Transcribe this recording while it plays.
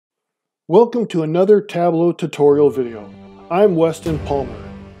Welcome to another Tableau tutorial video. I'm Weston Palmer.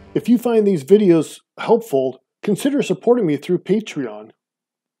 If you find these videos helpful, consider supporting me through Patreon.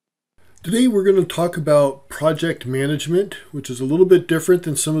 Today we're going to talk about project management, which is a little bit different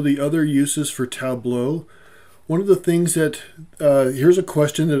than some of the other uses for Tableau. One of the things that, here's a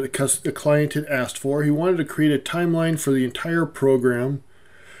question that a client had asked for. He wanted to create a timeline for the entire program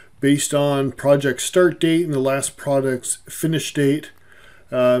based on project start date and the last product's finish date.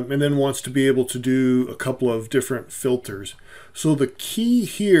 And then wants to be able to do a couple of different filters. So the key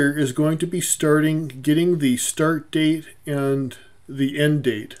here is going to be getting the start date and the end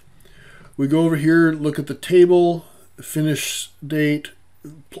date. We go over here, look at the table, finish date,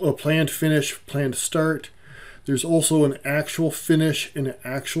 planned finish, planned start. There's also an actual finish and an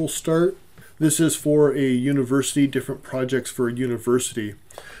actual start. This is for a university, different projects for a university.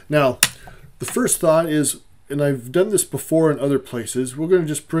 Now, the first thought is, and I've done this before in other places, we're going to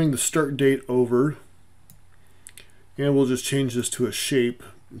just bring the start date over and we'll just change this to a shape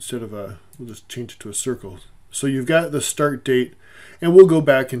instead of we'll just change it to a circle. So you've got the start date, and we'll go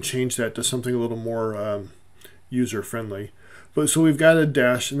back and change that to something a little more user-friendly. But so we've got a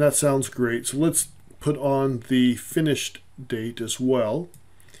dash, and that sounds great. So let's put on the finished date as well.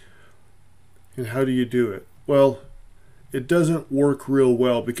 And how do you do it? Well, it doesn't work real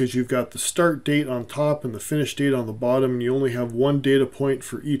well because you've got the start date on top and the finish date on the bottom, and you only have one data point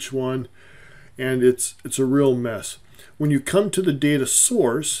for each one, and it's a real mess. When you come to the data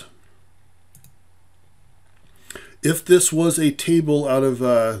source, if this was a table out of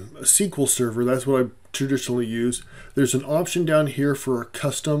a SQL server, that's what I traditionally use, there's an option down here for a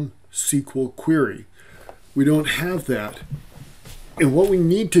custom SQL query. We don't have that. And what we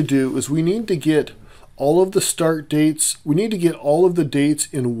need to do is we need to get all of the start dates, we need to get all of the dates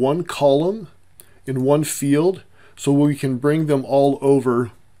in one column, in one field, so we can bring them all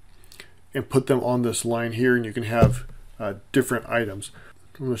over and put them on this line here, and you can have different items.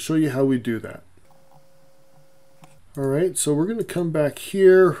 I'm going to show you how we do that. All right, so we're going to come back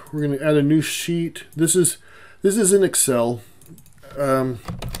here. We're going to add a new sheet. This is in Excel.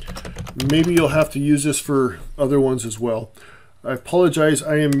 Maybe you'll have to use this for other ones as well. I apologize,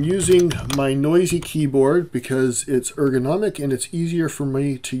 I am using my noisy keyboard because it's ergonomic and it's easier for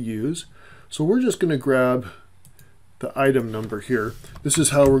me to use. So we're just going to grab the item number here. This is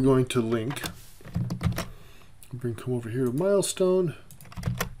how we're going to link. Come over here to milestone,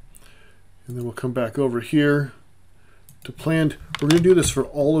 and then we'll come back over here to planned. We're going to do this for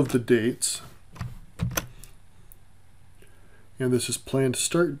all of the dates. And this is planned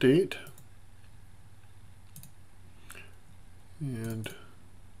start date. And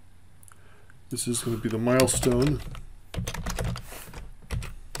this is going to be the milestone.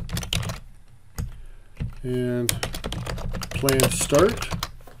 And planned start.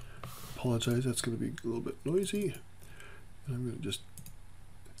 Apologize, that's going to be a little bit noisy. And I'm going to just,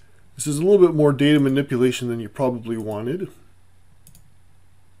 this is a little bit more data manipulation than you probably wanted.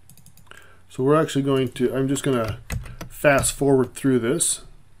 So we're actually going to, I'm just going to fast forward through this.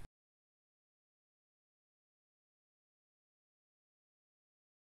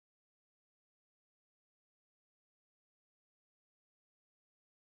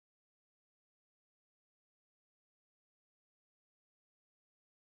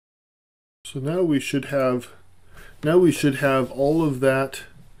 So now we should have all of that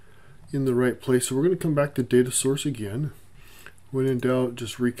in the right place. So we're going to come back to data source again. When in doubt,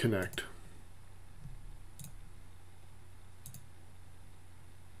 just reconnect.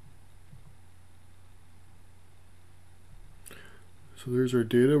 So there's our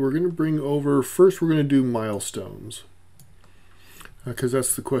data. We're going to bring over, first we're going to do milestones, because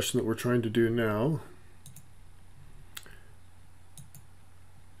that's the question that we're trying to do now.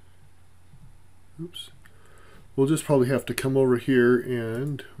 Oops. We'll just probably have to come over here,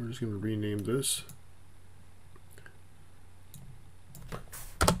 and we're just going to rename this.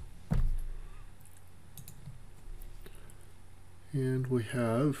 And we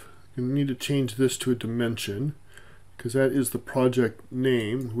need to change this to a dimension, because that is the project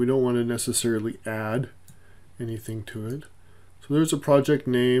name. We don't want to necessarily add anything to it. So there's a project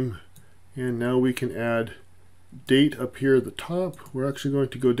name, and now we can add date up here at the top. We're actually going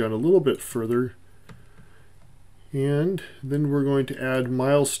to go down a little bit further, and then we're going to add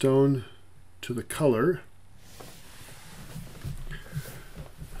milestone to the color.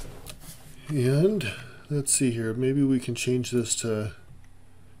 And let's see here, maybe we can change this to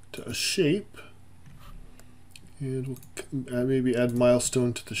a shape. And we'll maybe add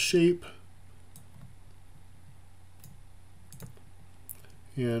milestone to the shape.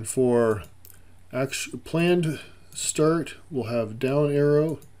 And for planned start, we'll have down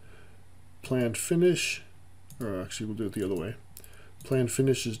arrow. plan finish, or actually we'll do it the other way. Plan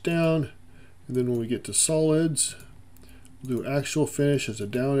finish is down, and then when we get to solids, we'll do actual finish as a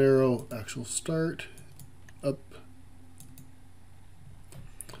down arrow, actual start, up.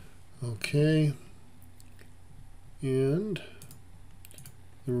 Okay. And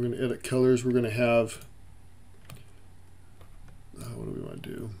then we're going to edit colors. We're going to have, what do we want to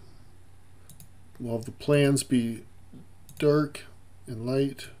do? We'll have the plans be dark and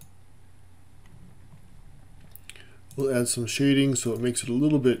light. We'll add some shading so it makes it a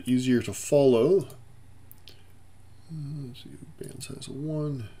little bit easier to follow. Let's see, band size of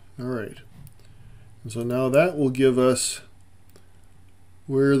 1. All right. And so now that will give us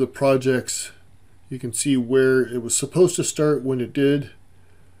where the projects, you can see where it was supposed to start when it did. It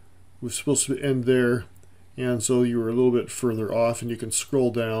was supposed to end there. And so you were a little bit further off, and you can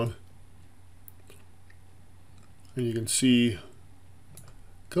scroll down. And you can see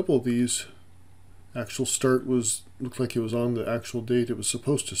a couple of these. Actual start looked like it was on the actual date it was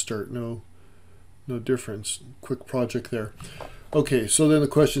supposed to start. No difference. Quick project there. Okay, so then the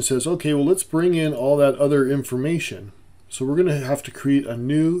question says, okay, well, let's bring in all that other information. So we're going to have to create a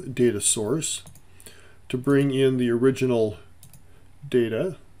new data source to bring in the original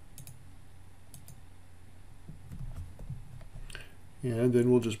data. And then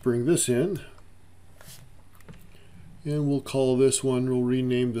we'll just bring this in. And we'll call this one, we'll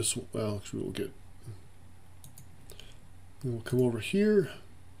rename this, well, actually we'll get, and we'll come over here,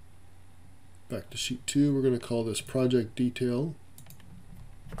 back to sheet 2, we're going to call this project detail.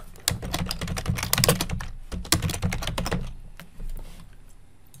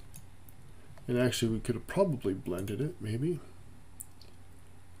 And actually we could have probably blended it, maybe.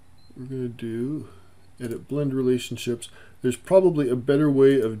 We're going to do edit blend relationships. There's probably a better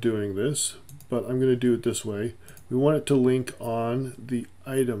way of doing this, but I'm going to do it this way. We want it to link on the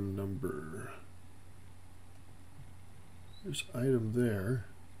item number. There's item there.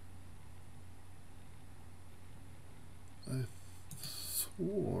 I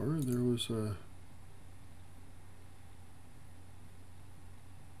swore there was a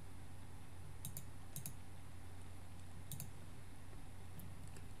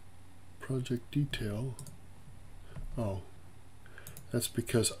project detail. Oh, that's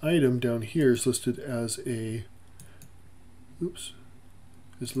because item down here is listed as a, oops,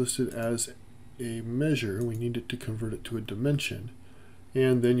 is listed as a measure. We need it to convert it to a dimension.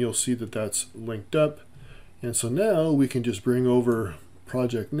 And then you'll see that that's linked up. And so now we can just bring over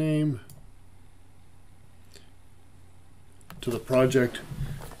project name to the project,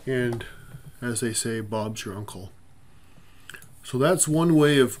 and as they say, Bob's your uncle. So that's one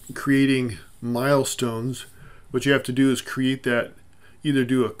way of creating milestones. What you have to do is create that, either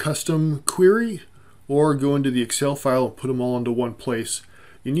do a custom query or go into the Excel file and put them all into one place.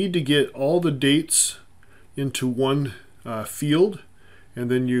 You need to get all the dates into one field,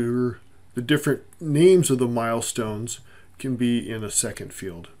 and then the different names of the milestones can be in a second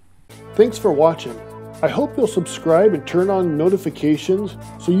field. Thanks for watching. I hope you'll subscribe and turn on notifications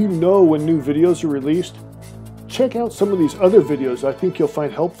so you know when new videos are released. Check out some of these other videos I think you'll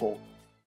find helpful.